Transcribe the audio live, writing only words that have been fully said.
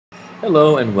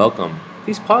Hello and welcome.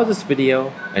 Please pause this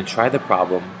video and try the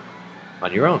problem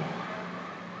on your own.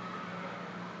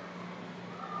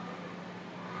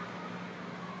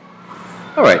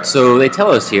 Alright, so they tell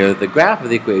us here that the graph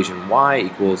of the equation y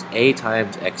equals a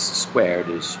times x squared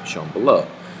is shown below.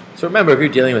 So remember, if you're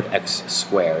dealing with x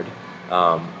squared,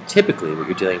 typically what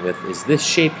you're dealing with is this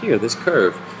shape here, this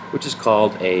curve, which is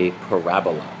called a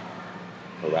parabola.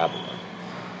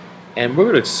 And we're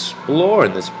going to explore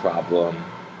in this problem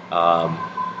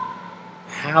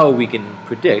how we can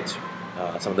predict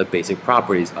some of the basic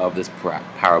properties of this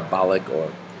parabolic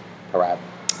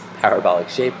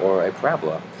shape or a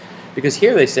parabola. Because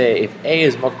here they say if a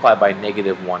is multiplied by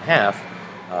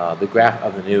 -1/2, the graph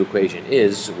of the new equation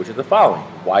is, which is the following: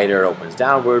 wider opens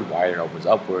downward, wider and opens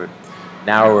upward,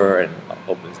 narrower and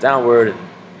opens downward, and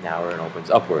narrower and opens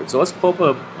upward. So let's pull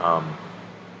up a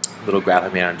little graph I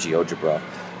made on Algebra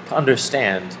to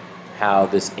understand how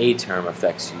this a term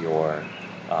affects your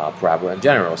parabola in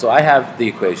general. So I have the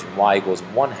equation y equals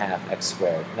 1/2 x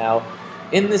squared. Now,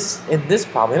 in this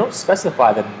problem, they don't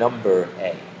specify the number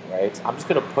a, right? I'm just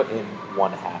going to put in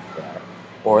 1/2 there.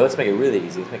 Or let's make it really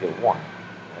easy. Let's make it 1.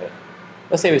 Right?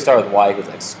 Let's say we start with y equals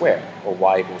x squared, or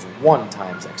y equals 1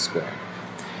 times x squared.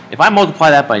 If I multiply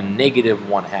that by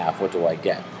 -1/2, what do I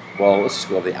get? Well, let's just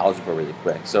go over the algebra really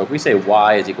quick. So if we say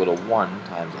y is equal to 1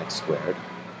 times x squared,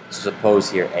 so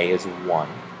suppose here a is 1,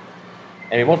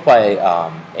 and we multiply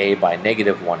a by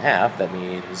 -1/2, that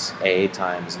means a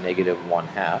times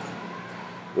 -1/2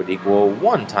 would equal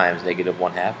 1 times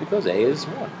 -1/2 because a is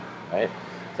 1, right?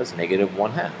 So that's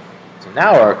 -1/2. So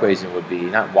now our equation would be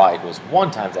not y equals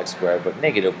 1 times x squared, but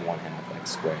 -1/2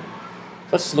 x squared.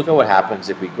 So let's just look at what happens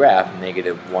if we graph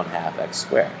 -1/2 x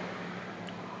squared.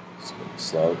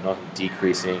 So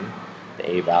decreasing the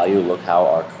a value, look how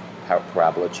our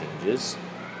parabola changes.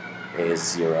 A is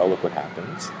 0, look what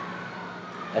happens.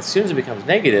 As soon as it becomes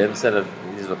negative, instead of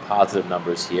these are the positive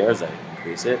numbers here, as I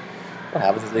increase it, what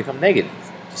happens is they become negative.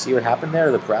 Do you see what happened there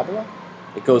to the parabola?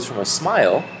 It goes from a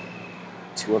smile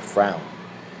to a frown.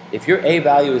 If your a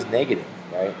value is negative,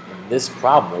 right, in this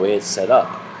problem, the way it's set up,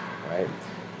 right,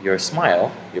 your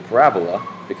smile, your parabola,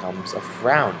 becomes a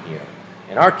frown here.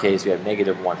 In our case, we have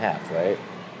 -1/2, right?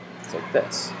 It's like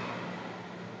this.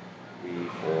 3,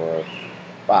 4,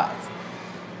 5.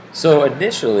 So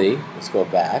initially, let's go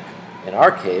back. In our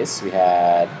case, we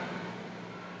had,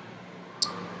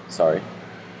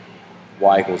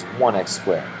 y equals 1x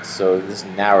squared. So this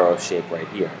narrow shape right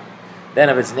here. Then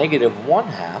if it's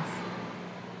 -1/2,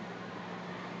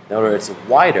 notice it's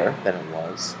wider than it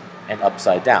was and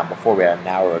upside down. Before we had a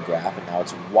narrower graph, and now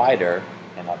it's wider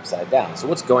and upside down. So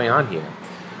what's going on here?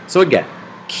 So again,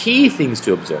 key things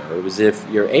to observe is if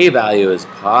your a value is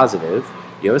positive,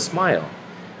 you have a smile.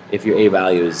 If your a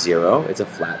value is 0, it's a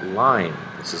flat line.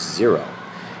 It's just 0.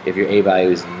 If your a value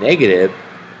is negative,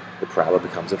 the parabola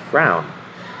becomes a frown.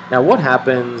 Now what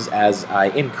happens as I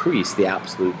increase the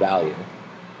absolute value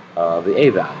of the a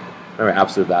value? Remember,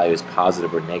 absolute value is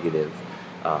positive or negative.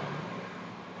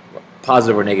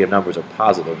 Positive or negative numbers are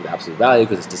positive with absolute value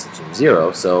because it's distant from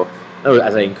 0. So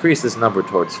as I increase this number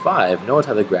towards 5, notice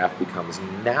how the graph becomes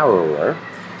narrower.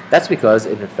 That's because,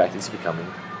 in effect, it's becoming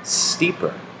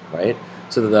steeper, right?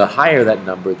 So the higher that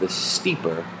number, the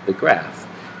steeper the graph.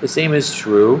 The same is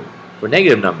true for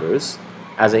negative numbers.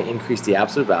 As I increase the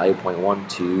absolute value, 0.1,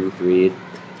 2, 3,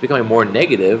 it's becoming more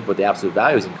negative, but the absolute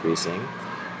value is increasing.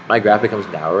 My graph becomes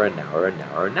narrower and narrower and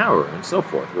narrower and narrower, and so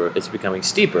forth, where it's becoming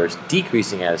steeper, it's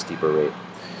decreasing at a steeper rate.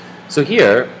 So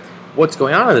here, what's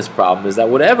going on in this problem is that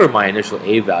whatever my initial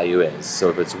a value is, so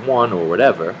if it's 1 or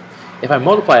whatever, if I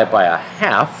multiply it by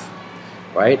 1/2,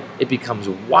 right, it becomes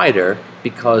wider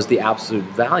because the absolute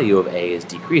value of a is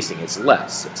decreasing. It's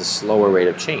less. It's a slower rate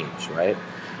of change, right?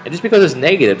 And just because it's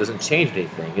negative doesn't change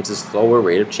anything. It's a slower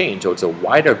rate of change, so it's a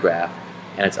wider graph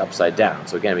and it's upside down.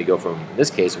 So again, we go from, in this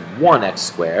case, 1x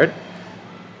squared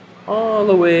all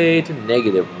the way to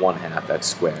 -1/2 x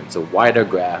squared. It's a wider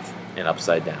graph and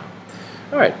upside down.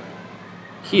 All right,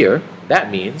 here, that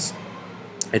means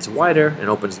it's wider and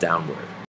opens downward.